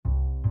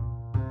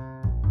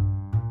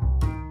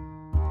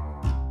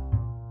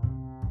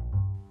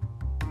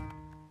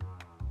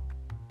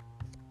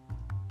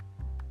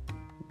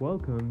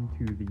Welcome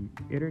to the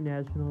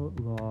International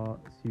Law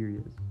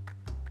Series.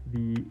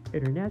 The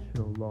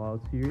International Law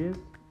Series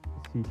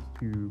seeks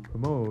to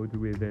promote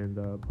within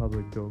the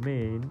public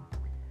domain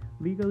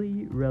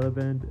legally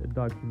relevant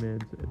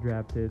documents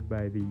drafted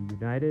by the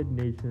United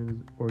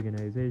Nations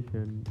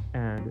Organization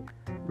and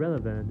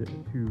relevant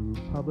to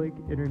public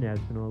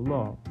international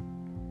law.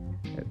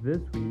 This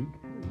week,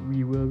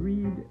 we will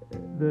read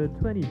the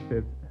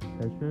 25th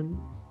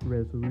session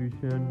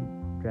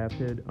resolution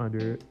drafted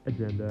under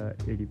Agenda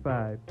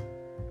 85.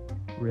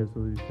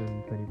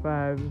 Resolution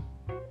 25,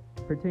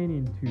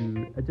 pertaining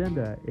to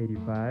Agenda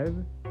 85,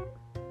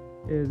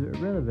 is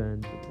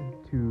relevant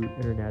to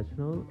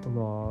international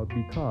law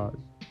because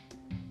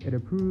it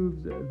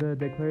approves the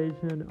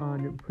Declaration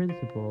on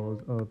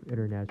Principles of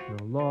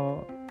International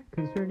Law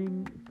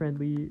concerning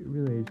friendly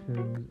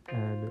relations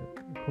and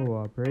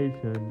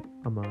cooperation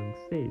among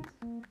states.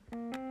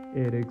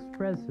 It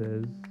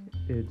expresses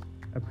its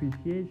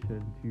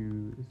appreciation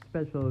to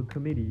special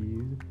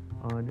committees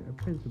on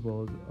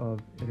principles of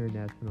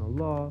international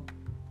law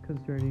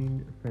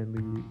concerning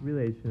friendly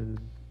relations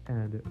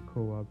and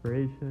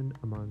cooperation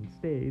among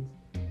states,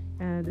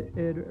 and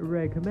it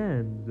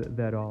recommends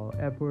that all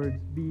efforts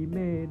be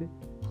made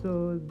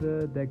so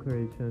the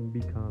declaration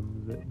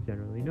becomes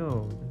generally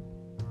known.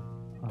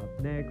 Up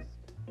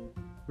next,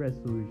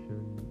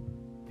 Resolution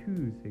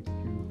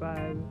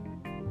 2625,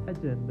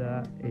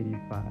 Agenda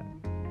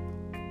 85.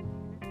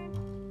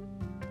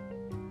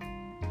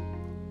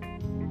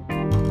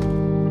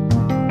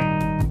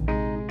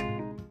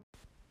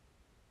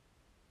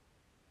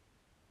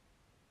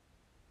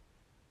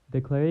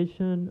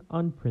 Declaration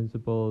on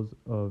Principles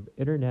of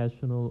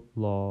International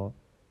Law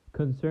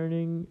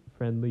concerning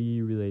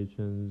friendly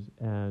relations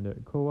and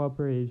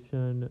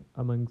cooperation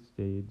among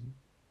states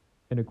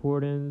in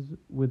accordance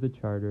with the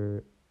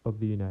Charter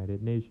of the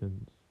United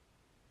Nations.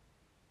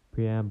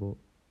 Preamble.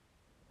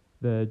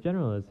 The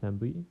General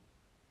Assembly,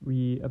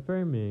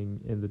 reaffirming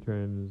in the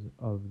terms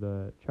of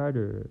the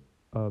Charter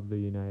of the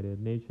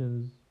United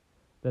Nations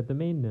that the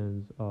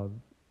maintenance of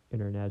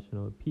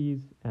international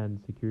peace and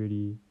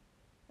security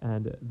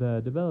and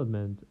the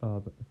development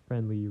of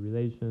friendly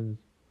relations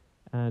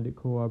and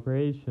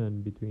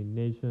cooperation between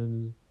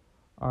nations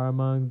are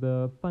among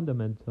the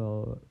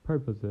fundamental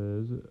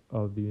purposes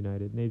of the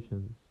United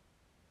Nations.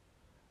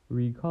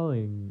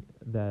 Recalling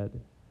that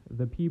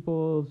the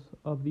peoples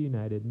of the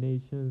United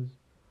Nations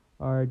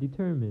are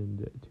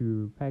determined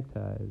to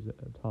practice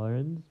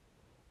tolerance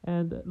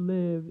and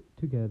live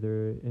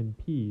together in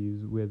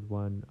peace with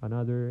one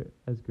another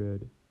as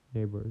good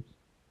neighbors.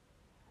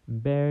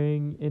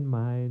 Bearing in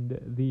mind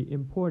the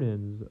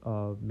importance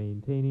of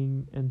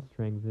maintaining and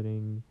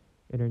strengthening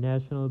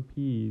international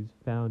peace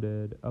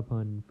founded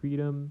upon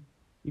freedom,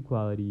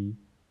 equality,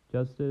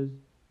 justice,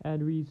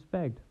 and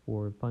respect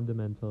for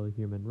fundamental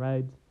human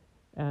rights,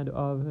 and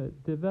of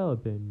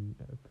developing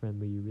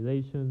friendly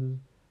relations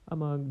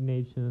among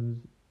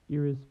nations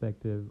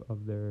irrespective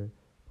of their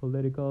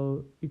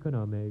political,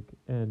 economic,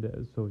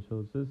 and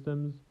social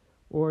systems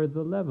or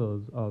the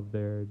levels of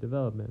their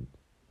development.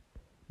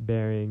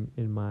 Bearing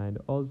in mind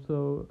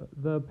also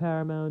the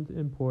paramount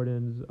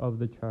importance of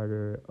the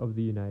Charter of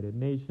the United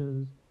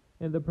Nations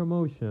in the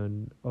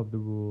promotion of the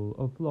rule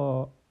of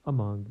law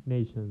among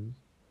nations,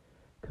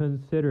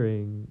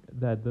 considering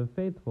that the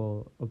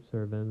faithful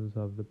observance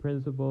of the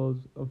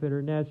principles of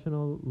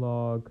international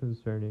law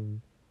concerning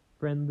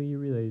friendly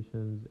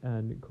relations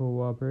and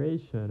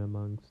cooperation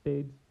among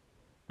states,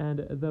 and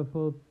the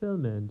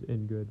fulfillment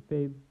in good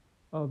faith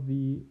of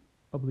the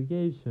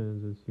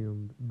obligations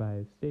assumed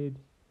by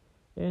states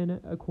in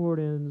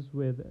accordance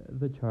with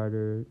the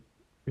Charter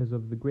is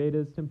of the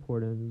greatest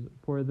importance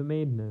for the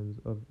maintenance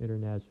of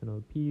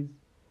international peace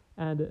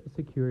and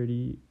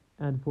security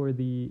and for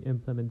the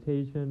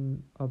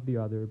implementation of the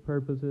other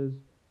purposes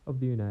of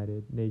the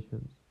United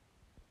Nations.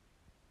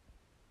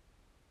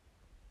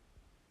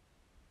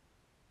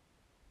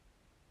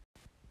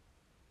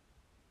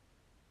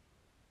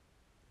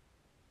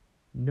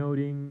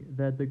 Noting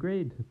that the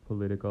great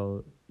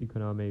political,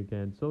 economic,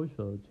 and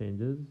social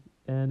changes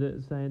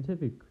and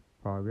scientific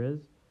progress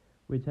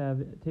which have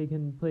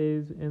taken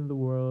place in the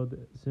world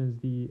since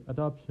the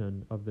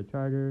adoption of the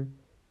Charter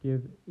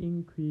give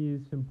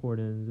increased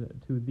importance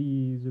to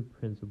these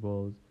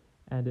principles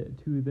and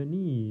to the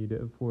need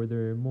for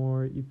their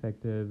more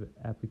effective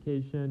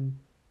application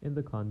in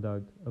the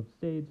conduct of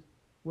states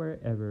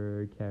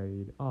wherever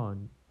carried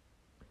on.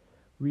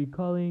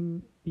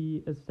 Recalling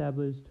the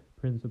established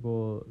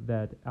principle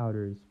that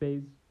outer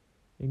space,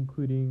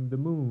 including the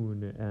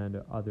moon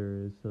and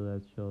other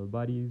celestial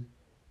bodies,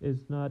 is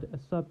not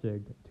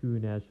subject to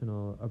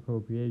national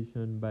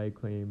appropriation by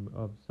claim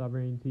of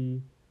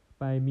sovereignty,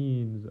 by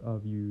means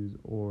of use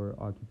or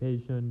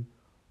occupation,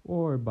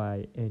 or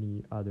by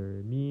any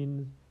other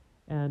means,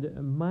 and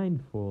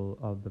mindful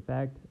of the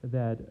fact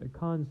that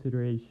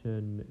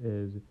consideration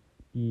is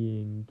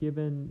being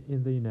given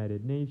in the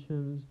United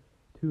Nations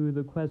to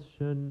the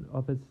question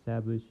of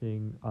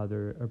establishing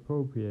other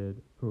appropriate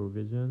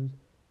provisions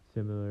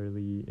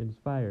similarly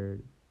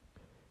inspired,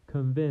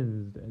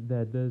 convinced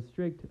that the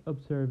strict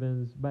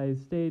observance by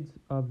states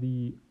of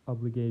the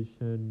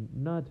obligation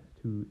not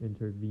to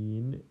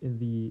intervene in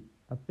the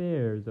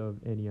affairs of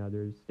any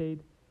other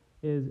state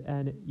is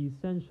an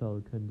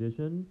essential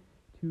condition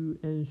to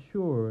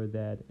ensure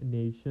that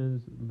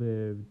nations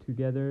live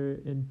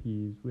together in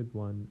peace with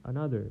one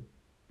another,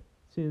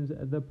 since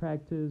the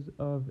practice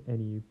of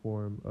any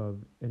form of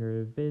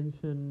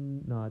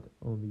intervention not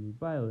only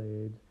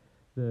violates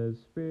the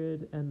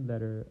spirit and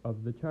letter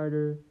of the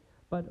Charter,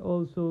 but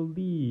also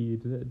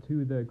leads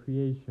to the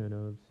creation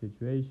of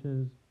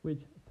situations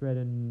which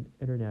threaten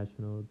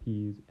international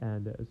peace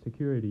and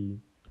security,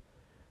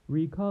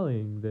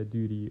 recalling the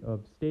duty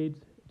of states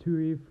to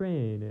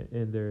refrain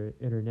in their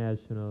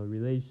international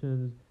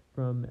relations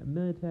from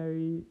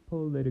military,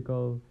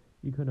 political,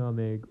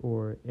 economic,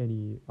 or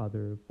any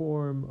other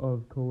form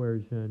of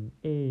coercion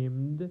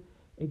aimed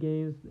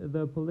against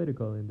the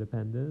political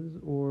independence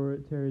or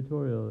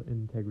territorial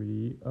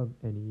integrity of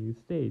any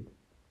state,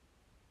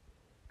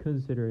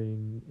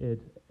 considering it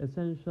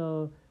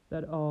essential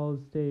that all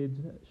states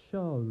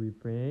shall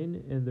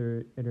refrain in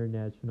their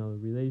international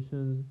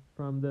relations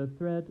from the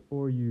threat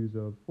or use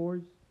of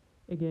force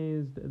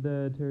against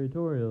the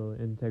territorial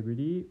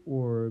integrity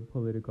or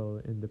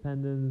political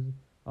independence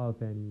of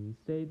any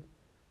state,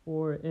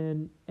 or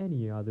in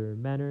any other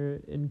manner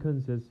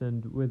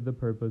inconsistent with the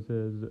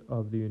purposes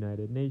of the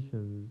United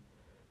Nations,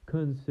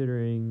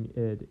 considering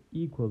it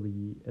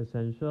equally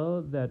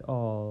essential that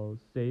all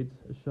states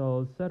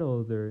shall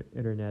settle their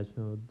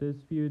international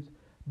disputes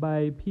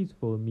by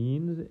peaceful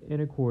means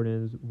in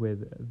accordance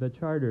with the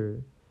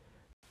Charter,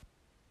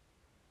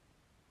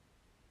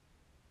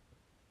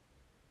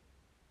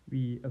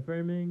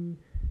 reaffirming,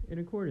 in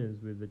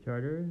accordance with the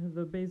Charter,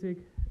 the basic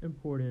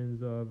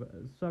importance of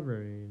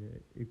sovereign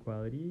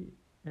equality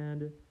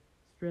and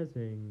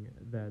stressing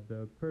that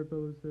the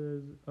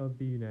purposes of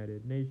the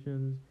United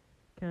Nations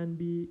can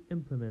be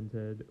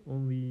implemented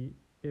only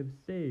if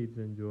states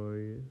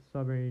enjoy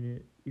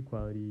sovereign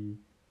equality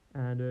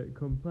and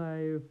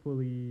comply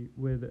fully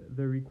with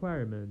the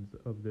requirements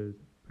of this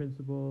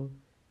principle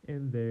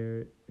in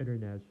their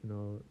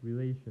international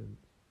relations,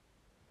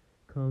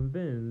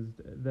 convinced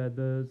that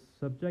the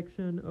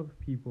subjection of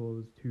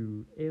peoples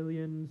to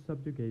alien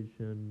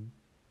subjugation,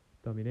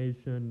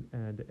 domination,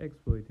 and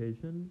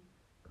exploitation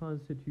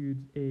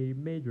constitutes a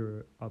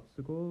major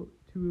obstacle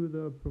to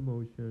the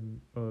promotion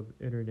of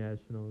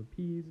international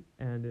peace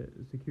and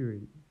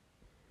security,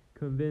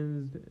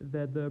 convinced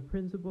that the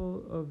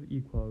principle of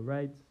equal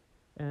rights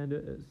and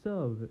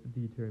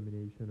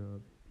self-determination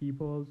of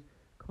peoples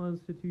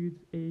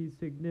constitutes a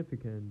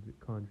significant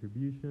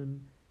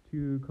contribution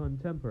to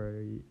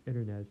contemporary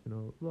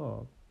international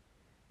law,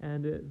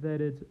 and that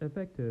its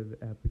effective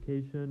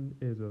application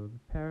is of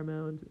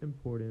paramount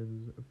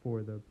importance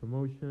for the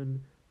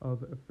promotion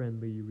of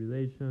friendly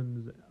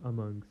relations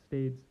among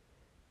states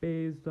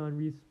based on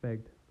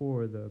respect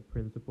for the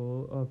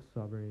principle of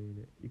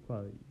sovereign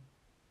equality.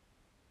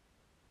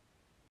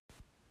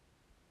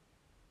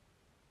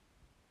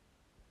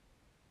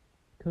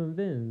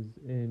 Convinced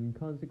in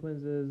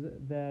consequences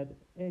that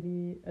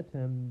any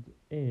attempt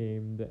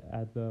aimed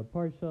at the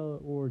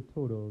partial or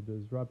total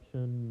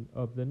disruption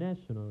of the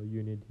national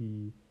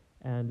unity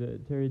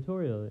and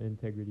territorial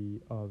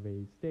integrity of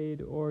a state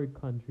or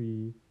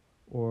country,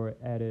 or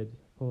at its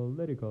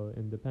political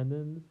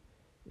independence,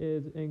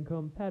 is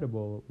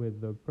incompatible with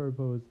the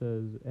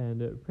purposes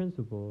and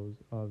principles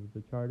of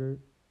the Charter,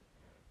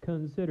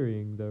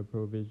 considering the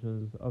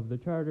provisions of the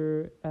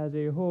Charter as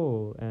a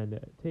whole and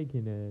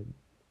taking it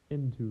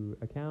into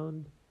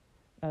account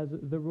as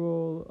the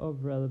role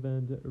of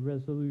relevant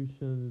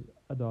resolutions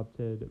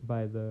adopted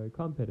by the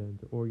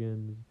competent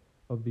organs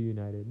of the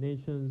United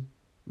Nations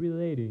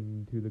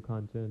relating to the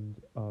content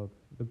of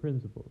the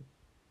principles.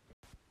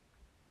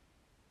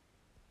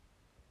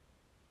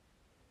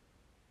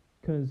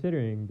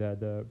 Considering that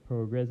the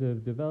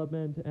progressive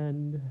development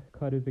and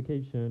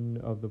codification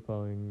of the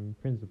following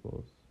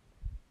principles: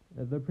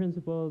 the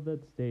principle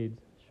that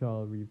states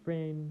shall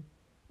refrain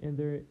in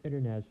their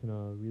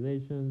international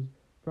relations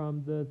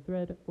from the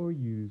threat or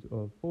use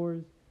of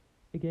force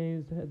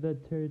against the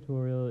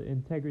territorial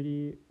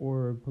integrity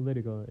or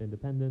political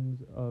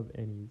independence of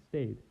any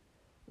state,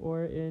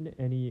 or in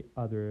any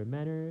other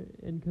manner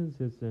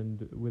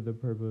inconsistent with the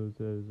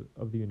purposes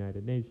of the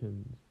United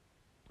Nations.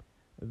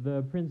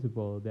 The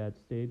principle that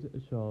states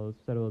shall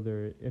settle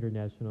their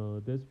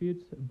international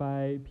disputes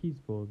by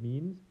peaceful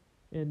means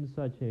in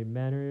such a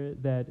manner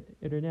that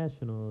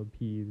international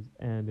peace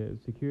and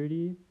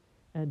security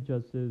and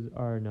justice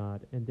are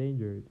not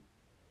endangered.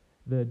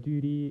 The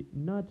duty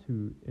not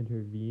to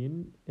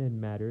intervene in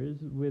matters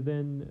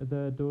within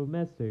the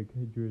domestic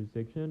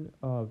jurisdiction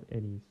of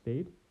any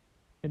state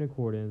in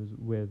accordance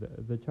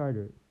with the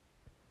Charter.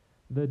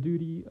 The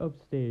duty of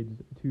states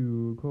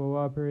to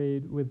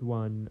cooperate with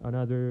one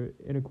another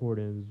in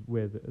accordance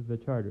with the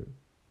Charter.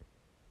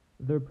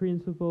 The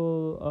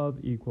principle of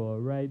equal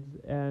rights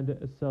and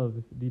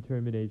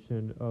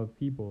self-determination of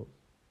peoples.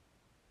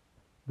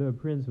 The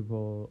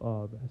principle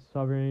of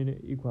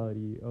sovereign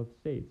equality of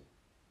states.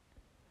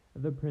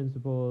 the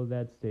principle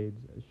that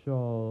states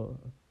shall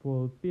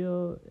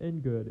fulfill in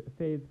good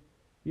faith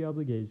the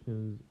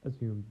obligations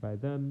assumed by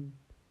them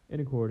in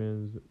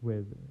accordance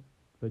with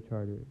the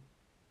Charter,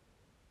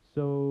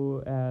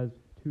 so as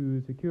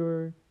to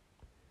secure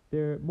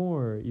their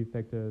more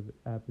effective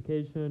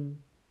application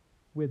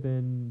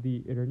within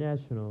the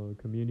international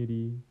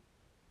community,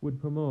 would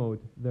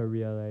promote the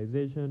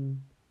realization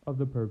of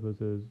the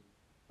purposes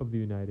of the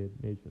United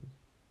Nations.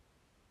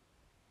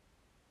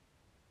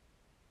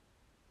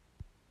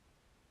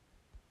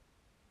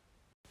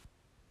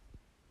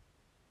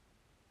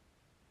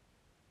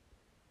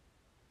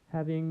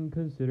 Having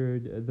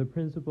considered the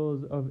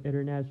principles of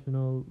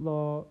international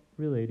law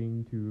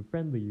relating to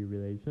friendly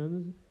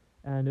relations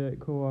and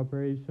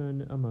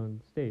cooperation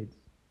among states,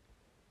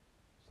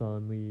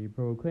 solemnly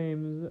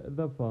proclaims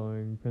the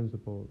following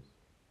principles.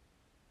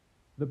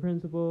 The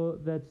principle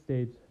that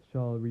states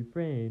shall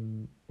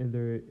refrain in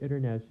their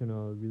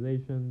international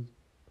relations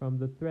from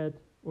the threat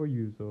or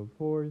use of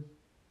force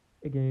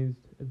against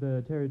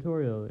the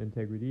territorial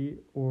integrity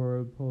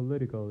or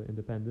political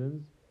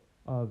independence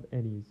of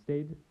any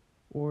state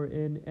or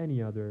in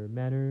any other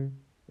manner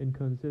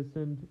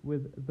inconsistent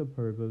with the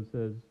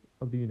purposes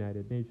of the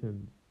United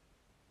Nations.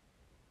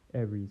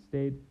 Every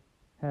state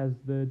has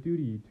the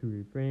duty to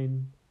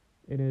refrain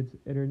in its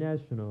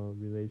international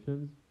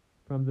relations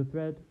from the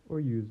threat or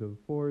use of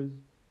force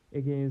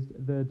against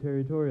the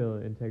territorial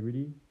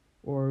integrity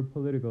or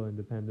political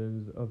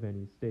independence of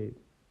any state,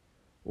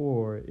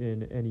 or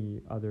in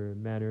any other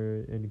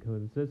manner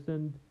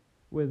inconsistent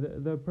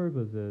with the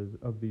purposes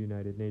of the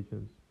United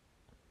Nations.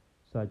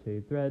 Such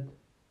a threat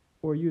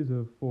or use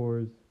of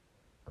force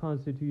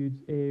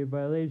constitutes a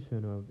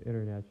violation of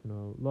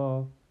international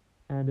law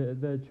and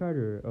the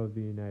Charter of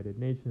the United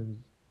Nations,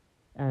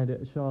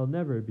 and shall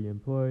never be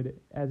employed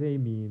as a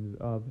means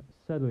of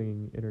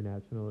settling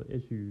international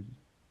issues.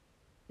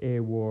 A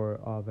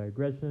war of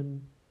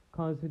aggression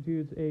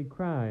constitutes a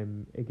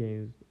crime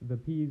against the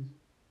peace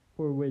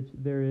for which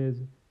there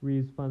is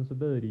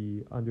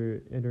responsibility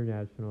under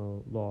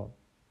international law.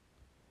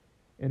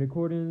 In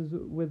accordance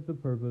with the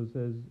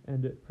purposes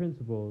and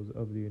principles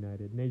of the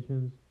United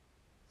Nations,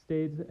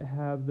 states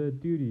have the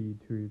duty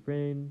to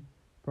refrain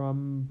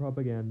from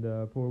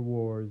propaganda for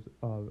wars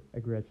of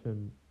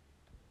aggression.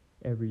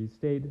 Every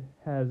state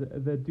has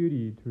the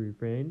duty to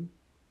refrain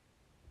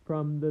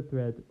from the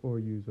threat or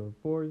use of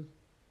force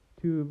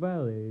to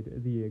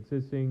violate the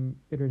existing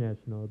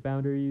international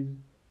boundaries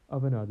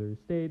of another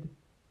state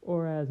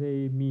or as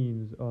a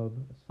means of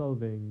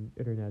solving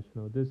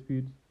international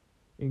disputes,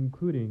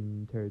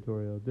 including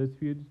territorial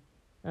disputes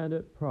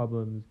and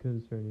problems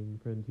concerning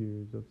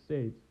frontiers of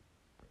states.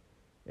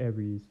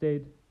 Every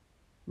state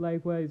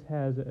likewise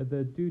has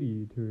the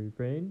duty to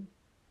refrain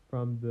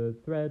from the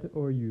threat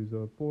or use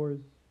of force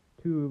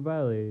to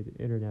violate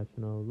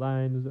international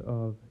lines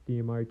of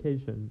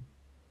demarcation,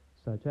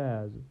 such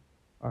as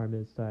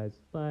armistice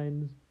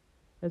lines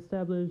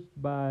established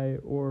by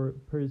or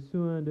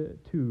pursuant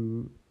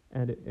to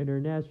an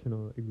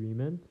international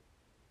agreement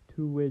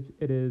to which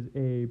it is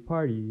a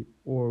party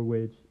or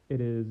which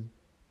it is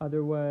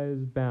otherwise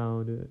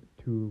bound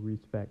to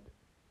respect.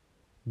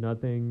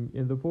 Nothing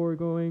in the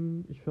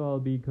foregoing shall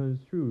be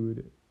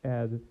construed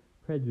as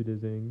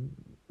prejudicing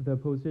the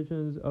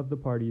positions of the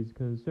parties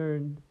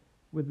concerned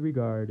with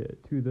regard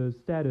to the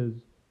status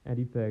and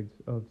effects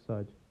of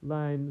such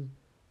lines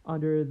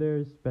under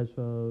their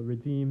special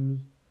regimes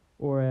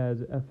or as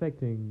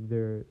affecting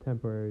their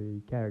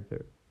temporary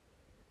character.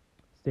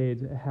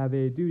 States have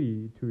a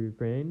duty to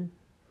refrain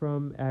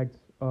from acts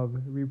of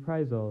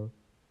reprisal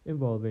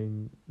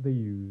involving the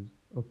use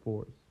of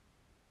force.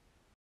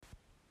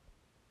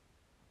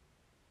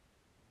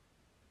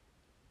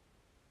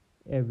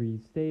 Every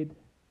state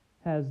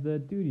has the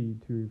duty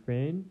to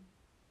refrain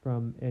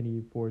from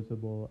any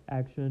forcible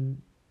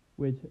action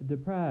which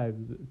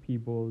deprives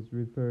peoples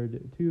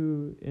referred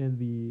to in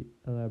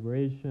the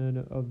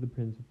elaboration of the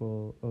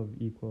principle of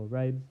equal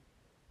rights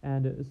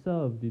and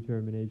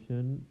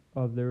self-determination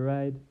of the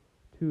right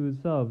to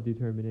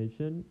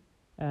self-determination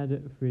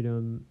and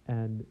freedom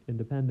and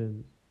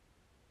independence.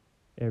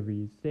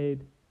 Every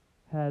state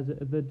has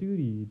the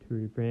duty to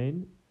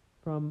refrain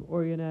from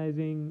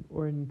organizing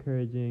or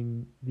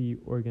encouraging the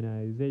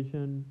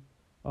organization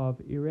of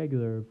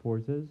irregular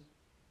forces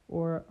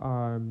or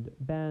armed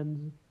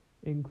bands,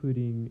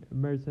 including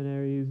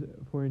mercenaries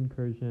for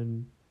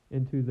incursion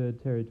into the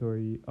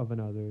territory of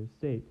another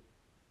state.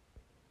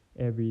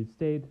 Every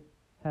state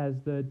has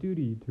the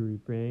duty to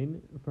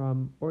refrain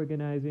from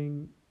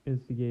organizing,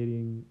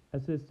 instigating,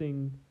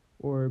 assisting,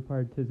 or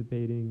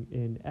participating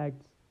in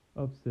acts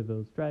of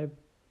civil strife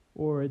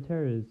or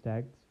terrorist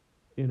acts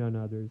in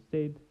another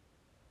state,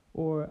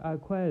 or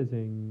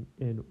acquiescing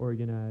in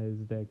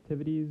organized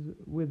activities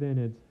within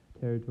its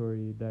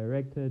territory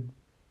directed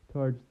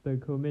towards the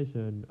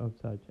commission of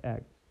such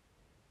acts,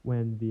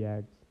 when the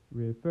acts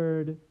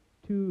referred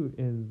to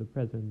in the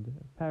present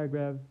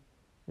paragraph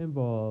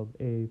involve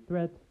a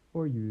threat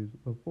or use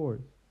of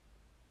force.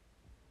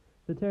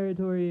 The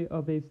territory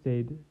of a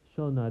state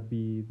shall not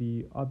be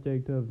the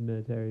object of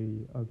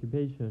military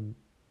occupation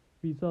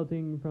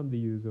resulting from the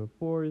use of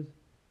force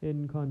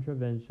in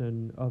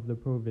contravention of the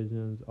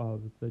provisions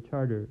of the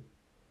Charter.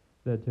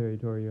 The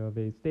territory of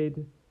a state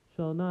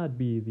shall not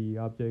be the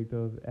object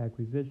of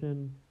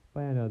acquisition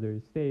by another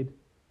state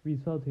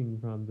resulting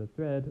from the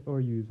threat or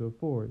use of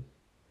force.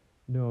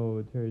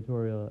 No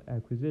territorial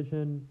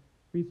acquisition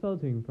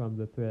resulting from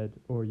the threat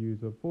or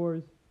use of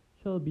force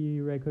shall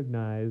be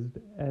recognized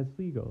as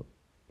legal.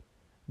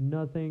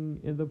 Nothing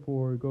in the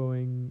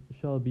foregoing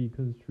shall be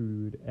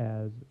construed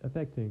as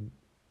affecting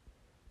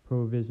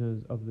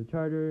provisions of the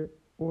Charter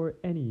or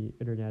any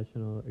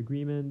international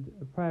agreement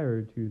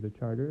prior to the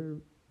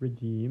Charter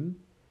regime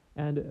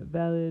and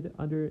valid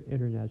under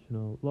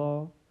international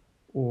law,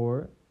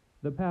 or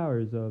the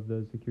powers of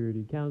the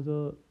Security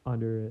Council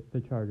under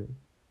the Charter.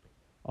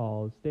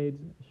 All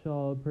states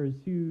shall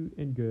pursue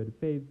in good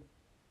faith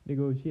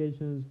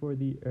negotiations for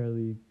the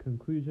early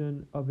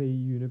conclusion of a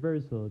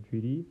universal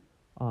treaty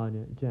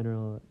on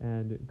general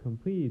and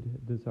complete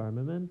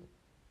disarmament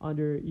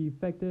under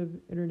effective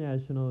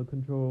international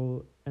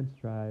control and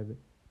strive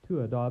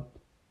to adopt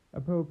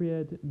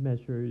appropriate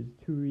measures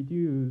to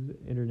reduce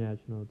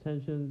international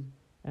tensions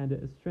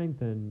and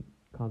strengthen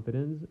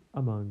confidence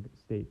among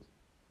states.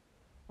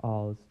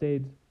 All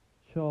states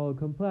shall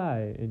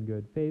comply in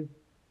good faith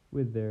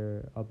with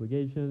their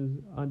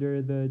obligations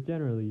under the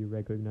generally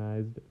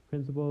recognized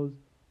principles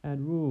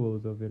and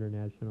rules of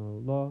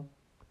international law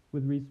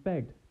with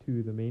respect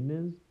to the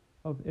maintenance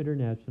of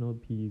international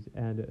peace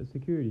and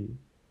security,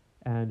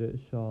 and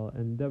shall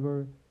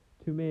endeavor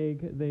to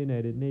make the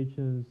United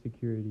Nations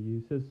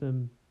security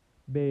system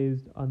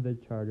based on the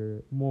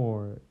Charter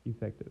more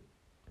effective.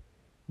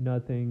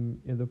 Nothing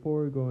in the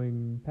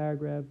foregoing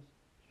paragraphs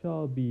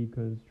shall be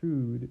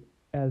construed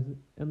as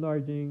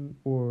enlarging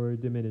or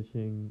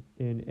diminishing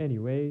in any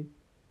way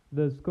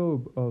the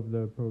scope of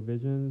the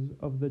provisions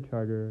of the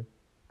Charter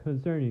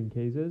concerning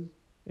cases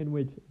in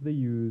which the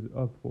use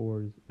of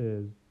force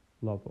is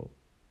lawful.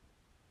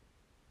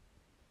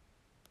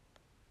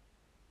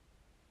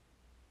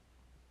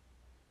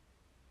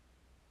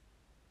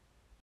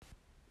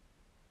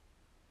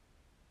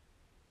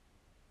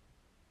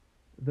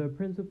 The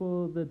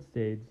principle that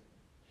states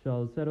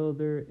shall settle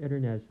their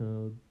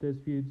international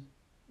disputes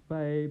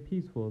by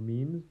peaceful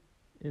means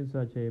in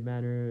such a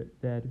manner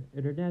that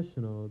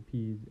international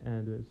peace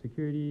and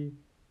security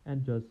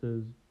and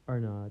justice are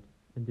not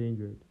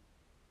endangered.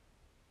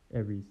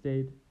 Every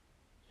state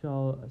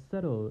shall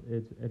settle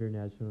its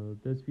international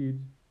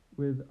disputes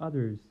with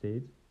other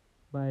states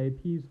by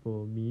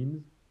peaceful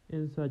means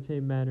in such a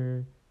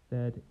manner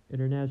that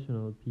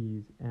international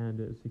peace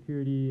and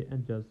security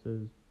and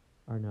justice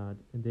are not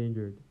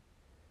endangered.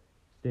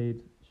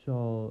 States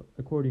shall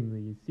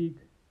accordingly seek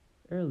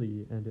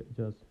early and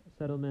just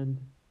settlement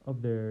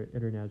of their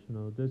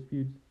international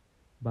disputes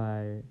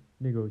by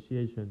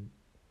negotiation,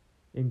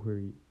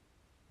 inquiry,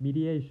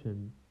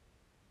 mediation,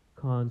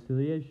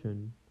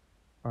 conciliation,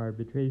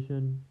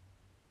 arbitration,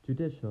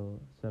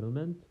 judicial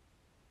settlement,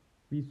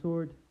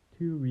 resort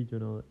to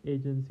regional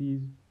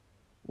agencies,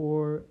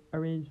 or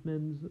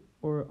arrangements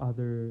or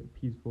other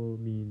peaceful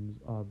means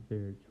of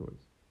their choice.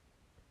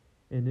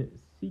 In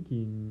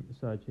seeking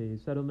such a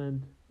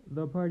settlement,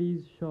 the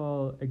parties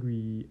shall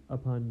agree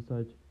upon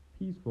such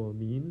peaceful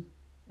means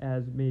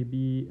as may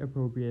be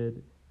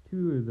appropriate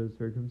to the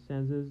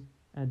circumstances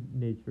and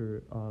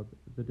nature of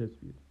the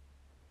dispute.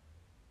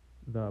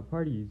 The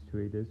parties to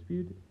a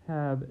dispute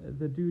have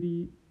the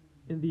duty,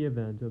 in the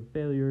event of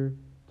failure,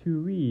 to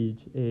reach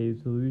a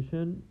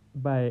solution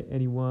by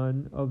any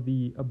one of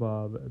the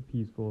above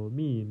peaceful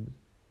means,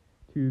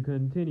 to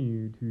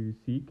continue to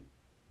seek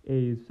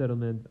a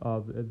settlement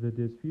of the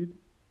dispute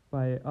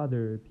by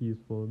other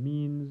peaceful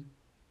means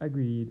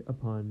agreed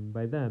upon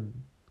by them.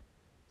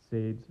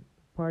 States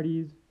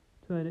parties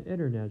to an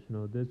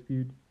international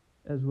dispute,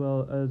 as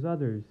well as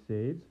other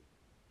states,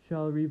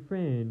 shall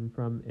refrain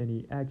from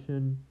any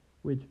action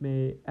which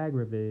may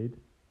aggravate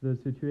the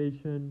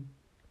situation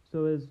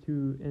so as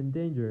to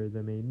endanger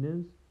the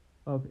maintenance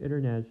of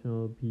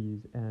international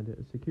peace and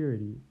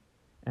security,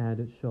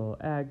 and shall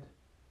act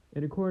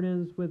in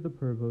accordance with the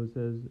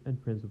purposes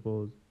and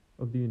principles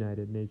of the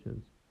United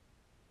Nations.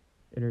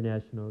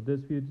 International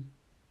disputes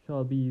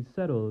shall be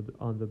settled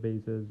on the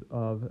basis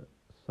of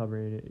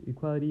sovereign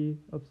equality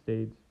of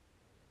states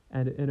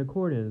and in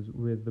accordance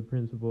with the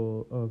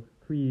principle of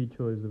free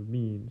choice of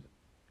means,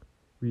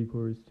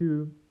 recourse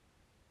to,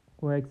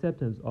 or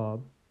acceptance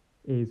of,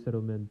 a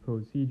settlement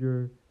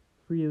procedure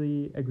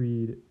freely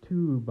agreed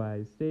to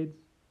by states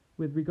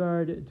with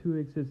regard to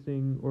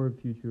existing or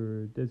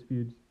future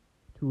disputes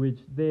to which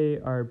they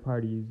are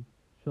parties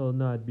shall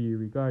not be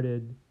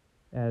regarded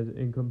as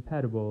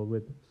incompatible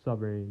with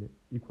sovereign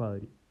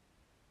equality.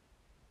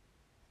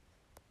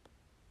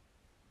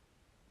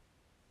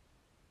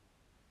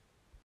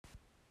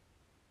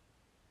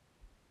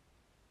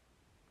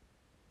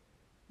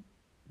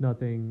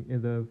 Nothing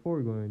in the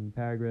foregoing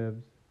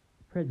paragraphs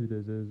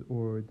prejudices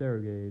or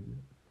derogates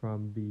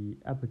from the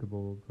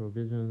applicable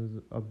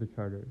provisions of the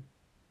Charter.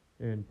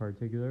 In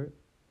particular,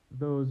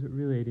 those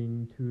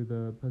relating to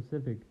the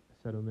Pacific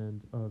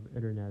settlement of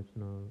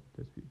international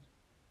disputes.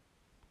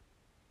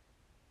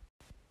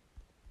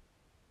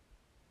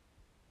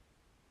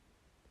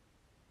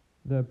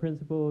 The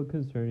principle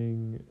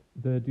concerning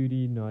the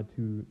duty not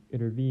to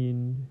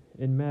intervene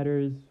in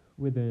matters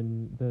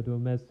within the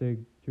domestic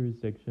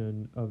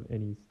jurisdiction of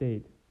any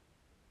state,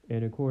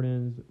 in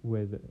accordance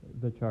with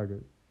the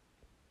Charter.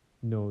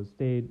 No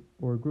state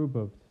or group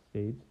of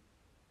states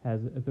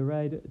has the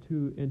right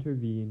to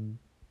intervene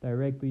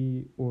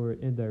directly or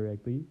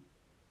indirectly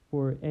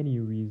for any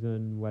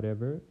reason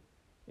whatever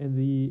in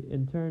the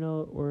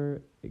internal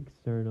or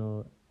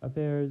external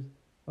affairs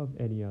of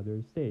any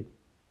other state.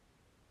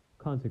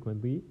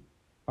 Consequently,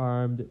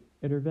 armed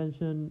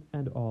intervention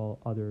and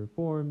all other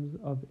forms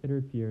of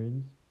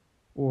interference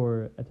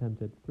or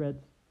attempted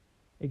threats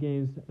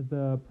against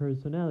the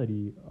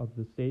personality of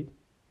the state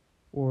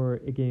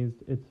or against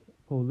its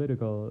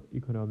political,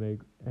 economic,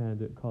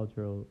 and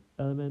cultural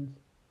elements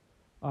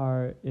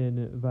are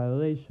in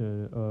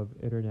violation of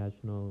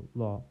international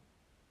law.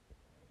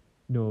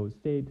 No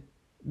state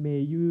may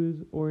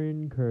use or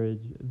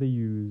encourage the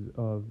use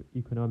of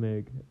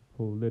economic,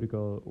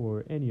 political,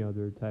 or any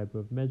other type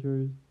of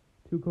measures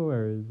to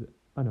coerce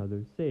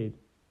another state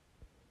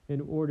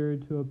in order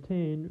to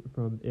obtain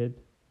from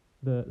it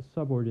the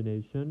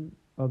subordination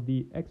of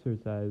the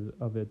exercise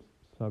of its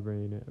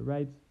sovereign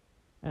rights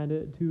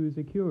and to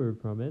secure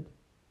from it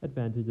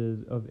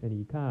advantages of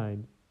any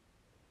kind.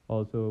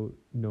 Also,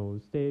 no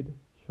state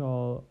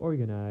shall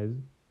organize,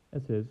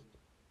 assist,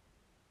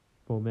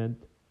 foment,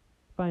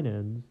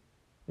 finance,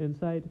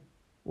 incite,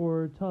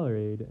 or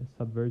tolerate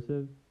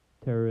subversive,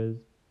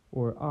 terrorist,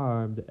 or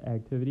armed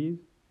activities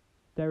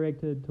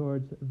directed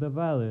towards the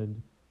violent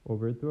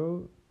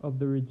overthrow of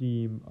the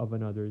regime of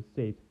another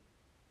state,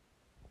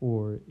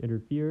 or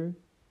interfere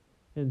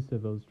in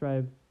civil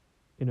strife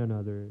in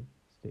another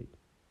state.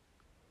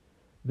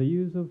 The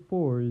use of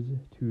force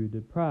to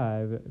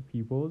deprive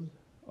peoples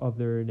of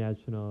their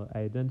national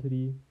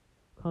identity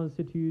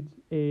constitutes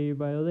a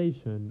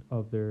violation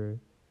of their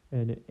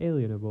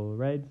inalienable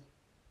rights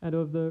and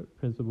of the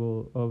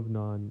principle of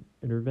non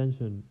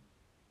intervention.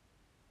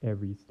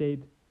 Every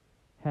state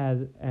has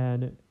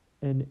an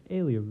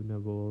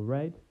inalienable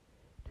right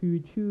to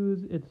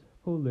choose its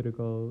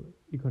political,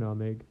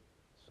 economic,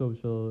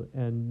 social,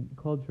 and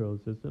cultural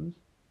systems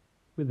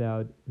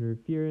without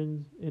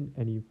interference in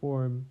any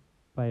form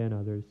by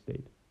another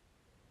state.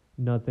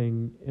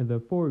 Nothing in the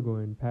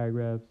foregoing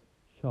paragraphs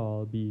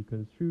shall be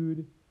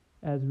construed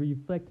as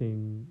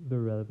reflecting the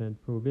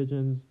relevant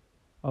provisions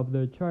of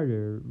the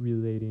Charter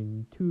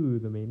relating to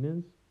the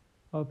maintenance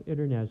of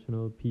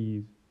international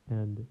peace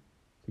and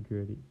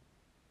security.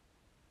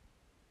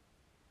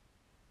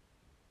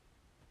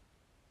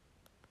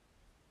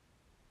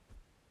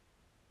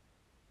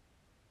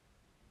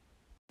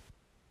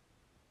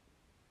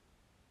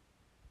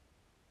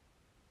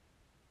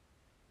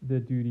 The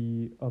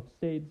duty of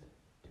states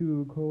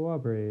to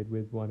cooperate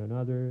with one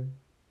another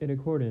in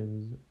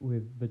accordance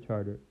with the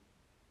Charter.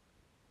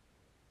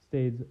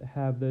 States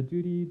have the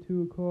duty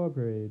to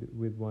cooperate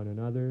with one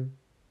another,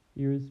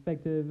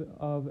 irrespective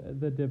of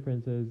the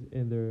differences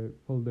in their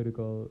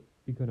political,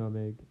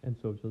 economic, and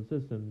social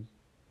systems,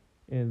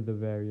 in the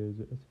various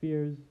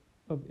spheres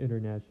of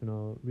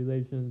international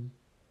relations,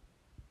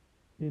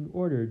 in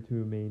order to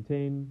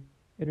maintain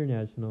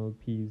international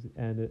peace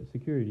and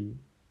security,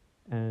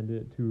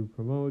 and to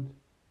promote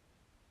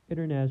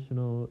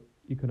international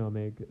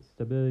economic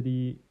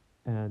stability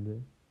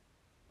and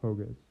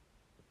progress,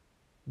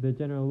 the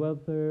general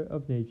welfare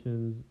of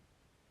nations,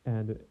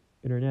 and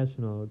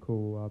international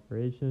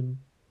cooperation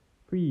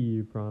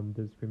free from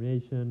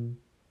discrimination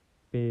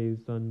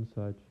based on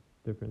such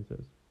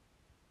differences.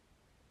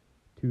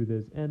 To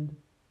this end,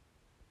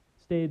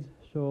 states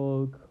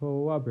shall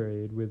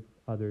cooperate with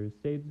other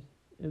states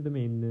in the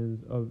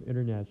maintenance of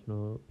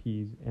international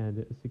peace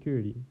and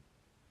security.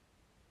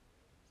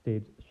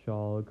 States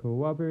shall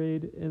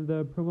cooperate in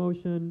the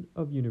promotion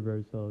of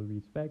universal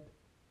respect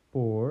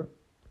for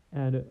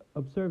and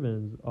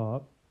observance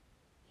of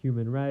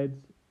human rights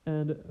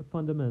and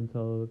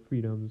fundamental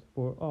freedoms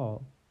for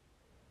all,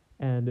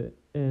 and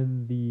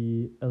in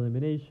the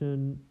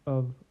elimination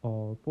of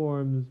all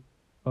forms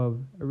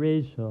of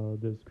racial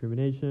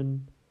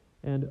discrimination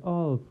and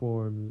all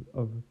forms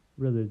of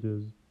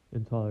religious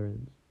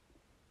intolerance.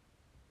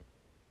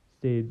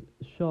 States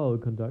shall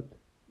conduct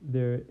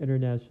their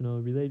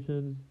international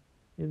relations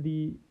in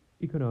the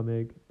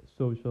economic,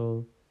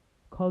 social,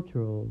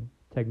 cultural,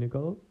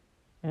 technical,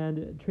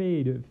 and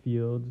trade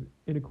fields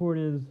in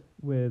accordance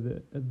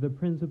with the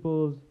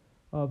principles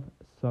of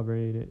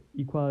sovereign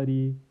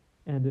equality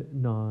and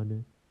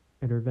non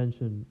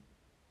intervention.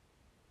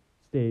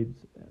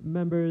 States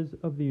members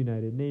of the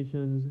United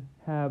Nations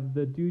have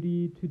the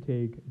duty to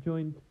take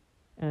joint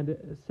and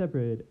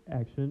separate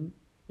action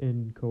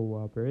in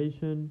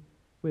cooperation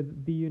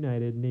with the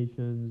United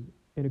Nations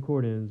in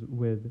accordance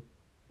with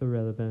the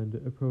relevant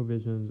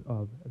provisions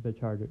of the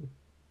Charter.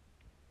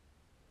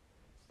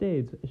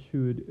 States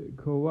should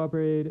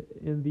cooperate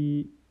in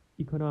the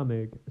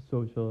economic,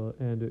 social,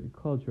 and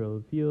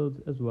cultural fields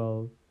as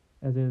well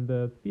as in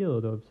the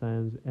field of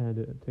science and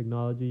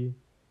technology,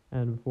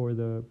 and for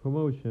the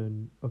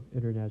promotion of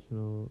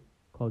international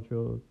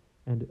cultural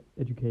and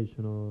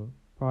educational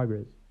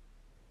progress.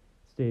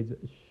 States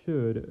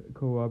should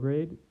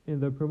cooperate in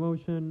the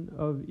promotion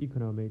of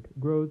economic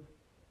growth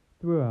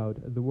throughout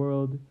the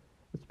world,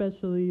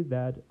 especially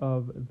that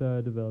of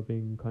the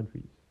developing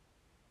countries.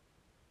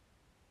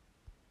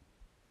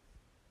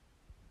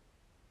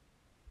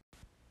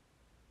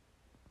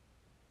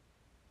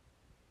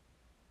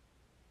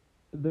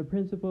 The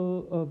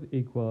principle of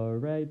equal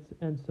rights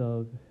and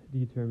self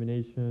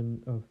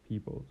determination of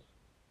peoples.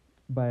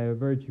 By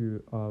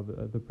virtue of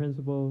the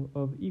principle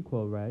of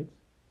equal rights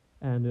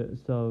and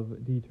self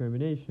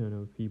determination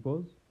of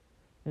peoples,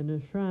 and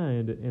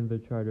enshrined in the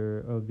Charter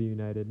of the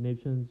United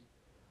Nations,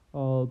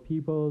 all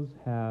peoples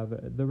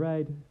have the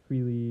right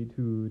freely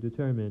to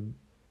determine,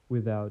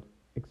 without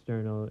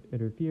external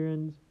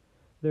interference,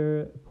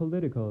 their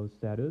political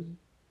status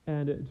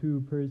and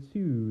to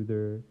pursue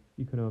their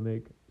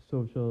economic,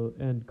 social,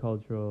 and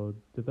cultural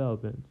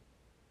development.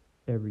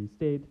 Every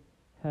state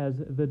has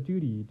the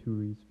duty to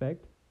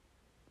respect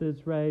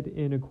this right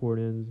in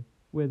accordance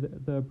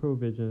with the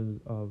provisions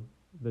of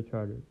the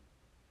Charter.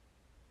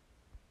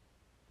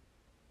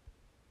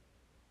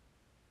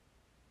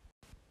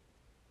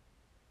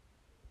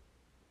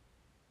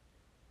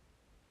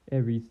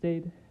 Every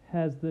state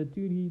has the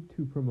duty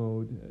to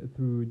promote,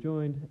 through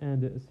joint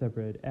and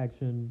separate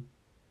action,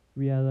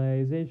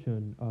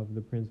 realization of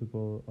the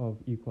principle of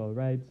equal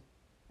rights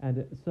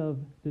and self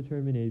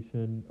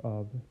determination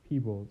of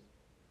peoples,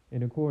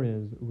 in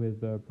accordance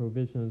with the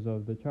provisions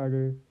of the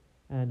Charter,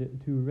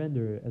 and to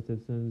render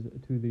assistance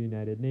to the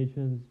United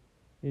Nations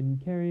in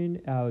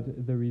carrying out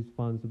the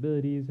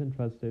responsibilities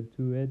entrusted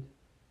to it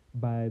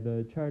by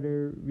the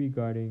Charter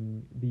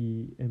regarding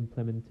the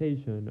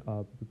implementation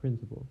of the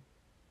principle,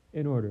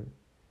 in order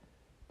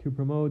to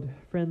promote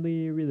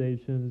friendly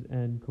relations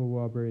and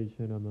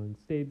cooperation among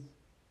states,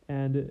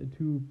 and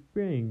to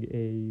bring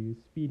a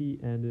speedy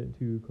end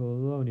to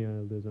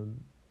colonialism,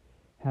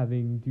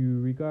 having due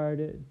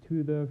regard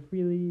to the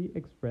freely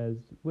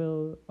expressed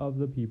will of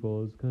the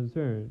peoples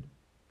concerned,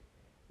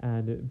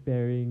 and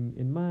bearing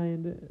in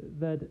mind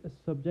that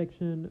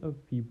subjection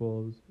of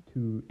peoples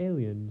to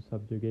alien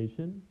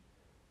subjugation,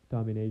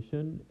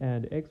 domination,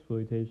 and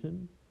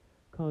exploitation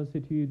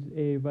constitutes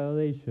a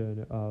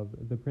violation of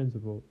the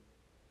principle,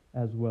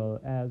 as well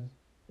as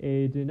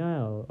a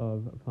denial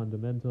of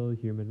fundamental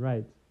human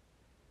rights,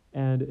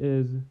 and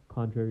is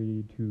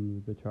contrary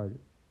to the Charter.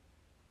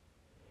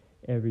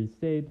 Every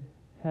state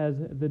has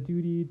the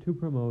duty to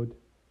promote,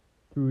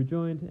 through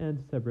joint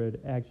and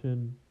separate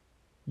action,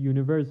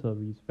 universal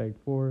respect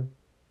for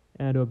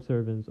and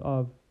observance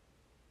of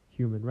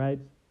human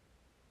rights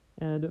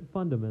and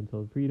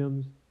fundamental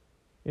freedoms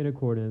in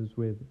accordance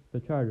with the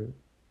Charter.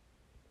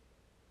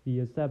 The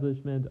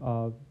establishment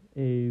of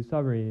a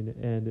sovereign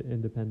and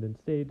independent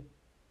state,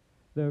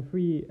 the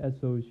free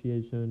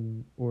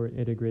association or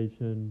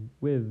integration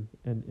with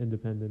an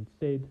independent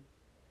state,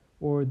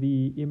 or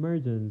the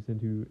emergence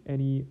into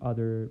any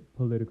other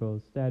political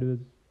status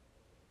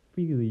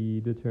freely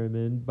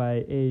determined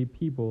by a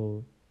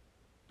people,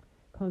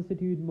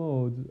 constitute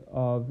modes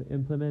of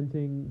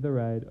implementing the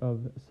right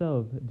of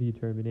self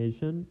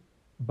determination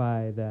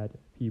by that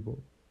people.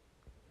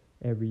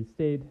 Every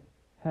state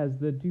has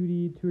the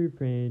duty to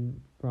refrain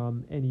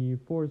from any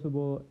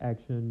forcible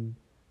action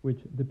which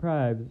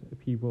deprives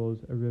peoples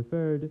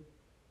referred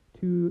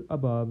to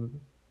above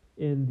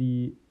in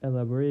the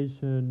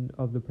elaboration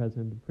of the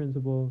present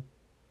principle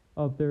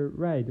of their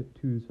right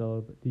to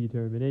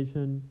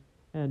self-determination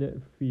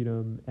and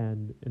freedom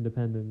and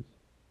independence,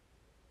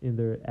 in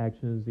their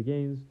actions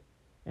against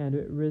and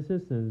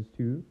resistance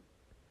to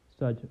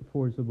such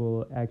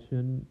forcible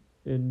action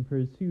in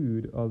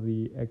pursuit of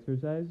the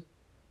exercise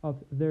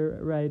of their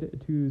right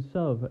to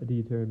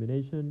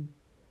self-determination.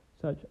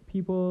 Such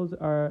peoples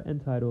are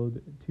entitled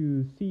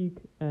to seek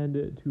and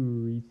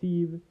to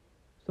receive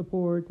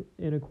support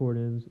in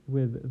accordance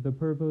with the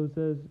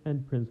purposes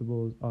and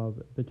principles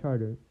of the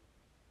Charter.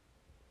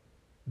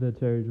 The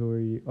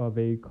territory of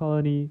a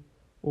colony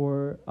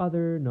or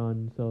other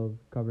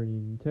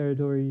non-self-governing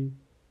territory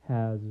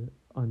has,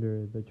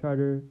 under the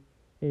Charter,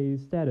 a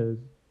status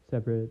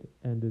separate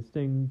and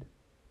distinct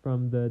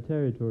from the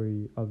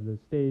territory of the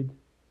state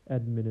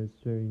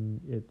administering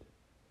it,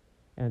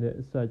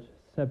 and such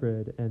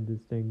separate and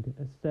distinct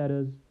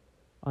status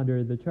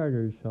under the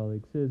Charter shall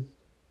exist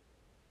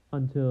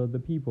until the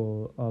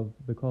people of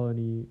the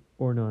colony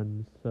or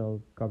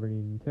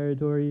non-self-governing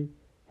territory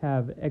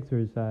have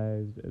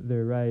exercised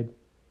their right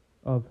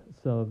of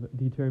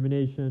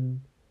self-determination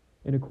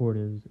in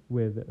accordance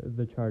with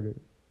the Charter,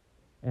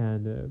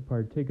 and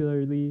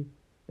particularly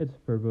its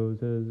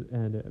purposes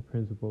and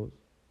principles.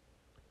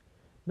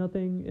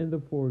 Nothing in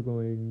the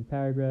foregoing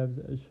paragraphs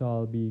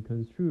shall be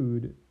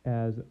construed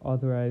as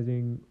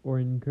authorizing or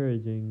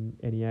encouraging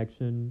any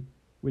action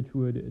which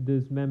would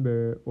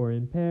dismember or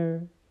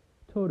impair,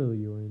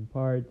 totally or in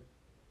part,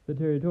 the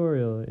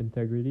territorial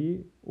integrity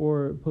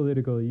or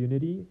political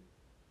unity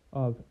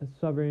of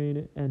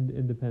sovereign and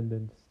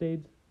independent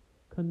states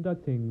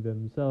conducting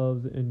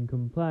themselves in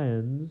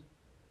compliance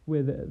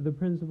with the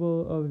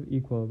principle of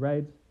equal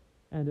rights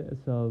and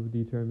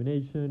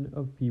self-determination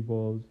of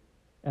peoples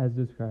as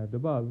described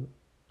above,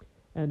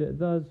 and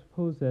thus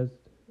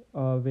possessed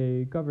of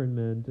a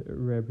government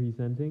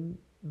representing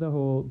the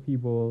whole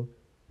people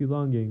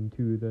belonging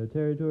to the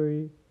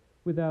territory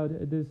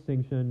without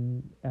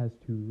distinction as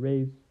to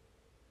race,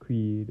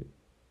 creed,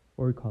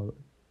 or color.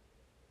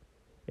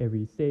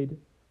 Every state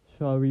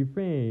shall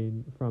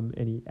refrain from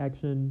any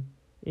action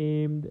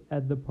aimed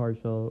at the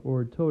partial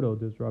or total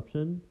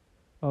disruption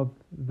of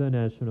the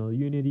national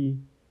unity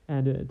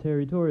and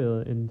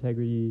territorial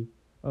integrity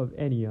of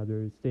any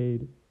other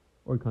state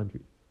or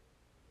country.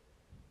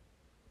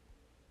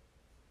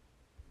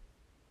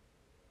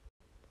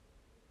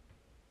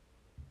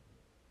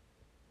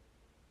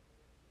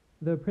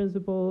 The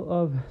principle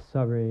of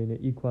sovereign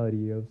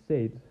equality of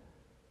states.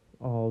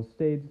 All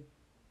states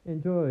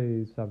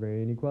enjoy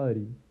sovereign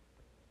equality.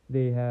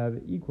 They have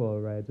equal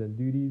rights and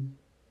duties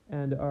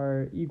and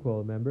are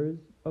equal members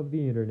of the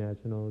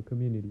international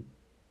community,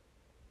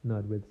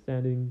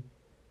 notwithstanding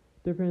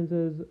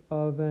differences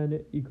of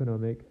an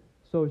economic,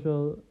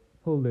 social,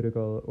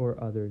 political,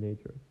 or other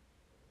nature.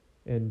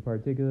 In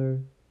particular,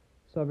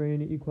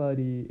 sovereign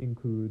equality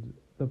includes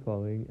the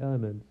following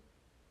elements.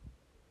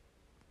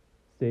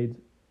 States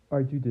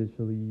are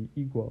judicially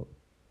equal.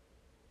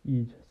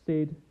 Each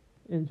state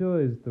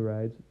enjoys the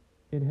rights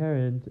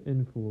inherent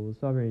in full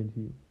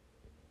sovereignty.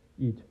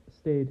 Each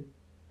state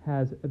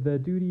has the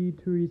duty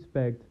to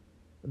respect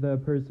the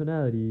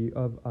personality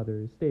of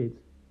other states.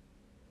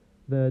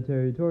 The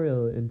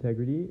territorial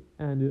integrity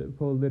and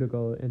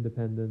political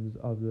independence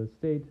of the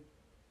state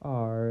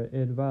are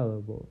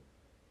inviolable.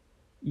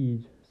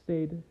 Each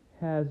state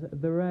has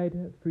the right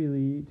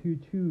freely to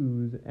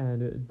choose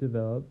and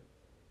develop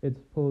its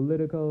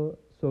political,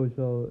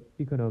 social,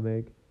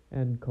 economic,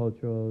 and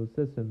cultural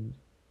systems.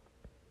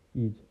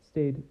 Each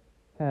state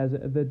has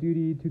the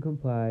duty to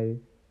comply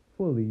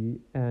fully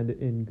and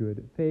in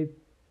good faith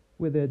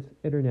with its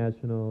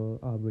international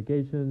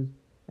obligations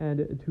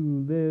and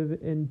to live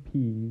in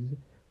peace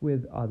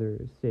with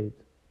other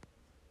states.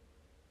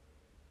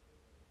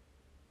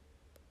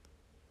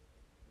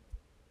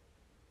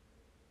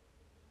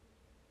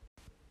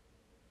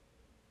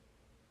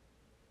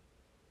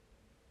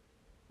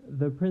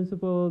 The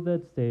principle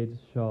that states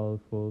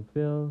shall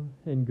fulfill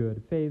in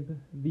good faith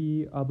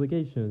the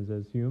obligations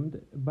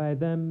assumed by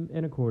them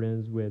in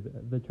accordance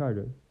with the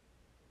Charter.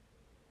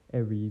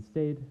 Every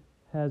state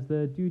has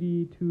the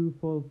duty to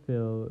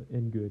fulfill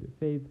in good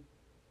faith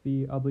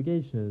the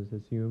obligations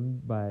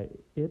assumed by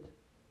it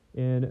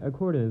in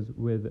accordance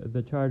with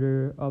the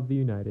Charter of the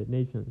United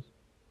Nations.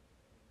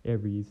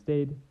 Every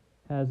state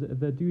has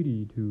the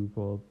duty to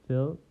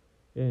fulfill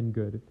in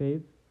good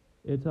faith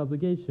its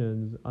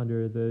obligations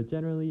under the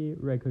generally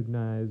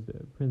recognized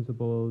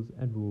principles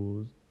and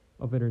rules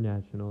of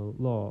international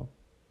law.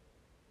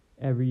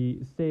 Every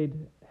state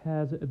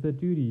has the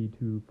duty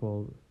to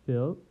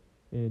fulfill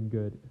in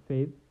good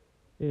faith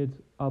its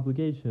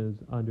obligations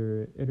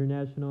under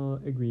international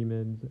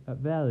agreements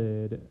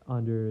valid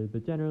under the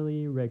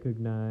generally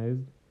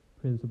recognized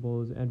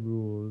principles and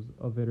rules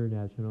of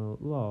international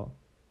law.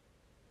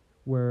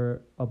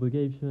 Where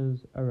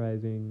obligations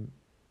arising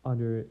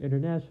under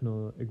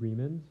international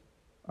agreements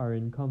are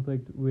in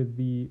conflict with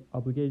the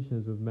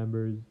obligations of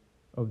members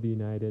of the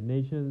United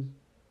Nations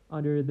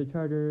under the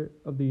Charter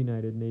of the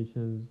United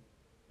Nations,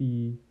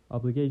 the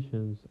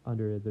obligations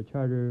under the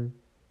Charter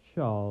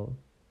shall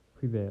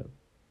prevail.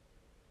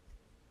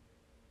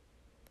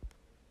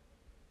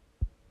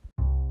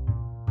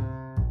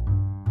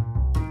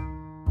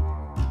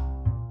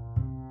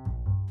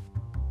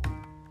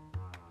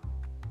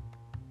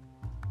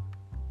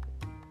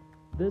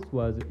 This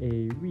was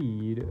a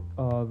read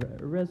of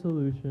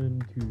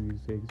Resolution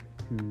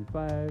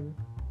 2625,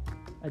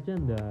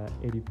 Agenda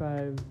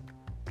 85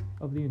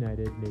 of the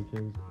United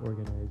Nations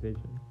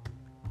Organization.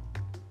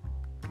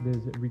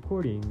 This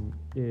recording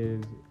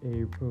is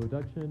a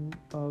production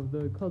of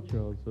the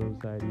Cultural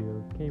Society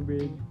of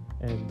Cambridge,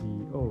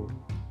 NGO.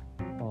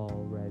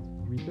 All rights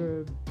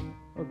reserved,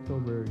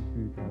 October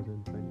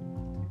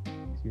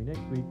 2020. See you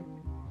next week.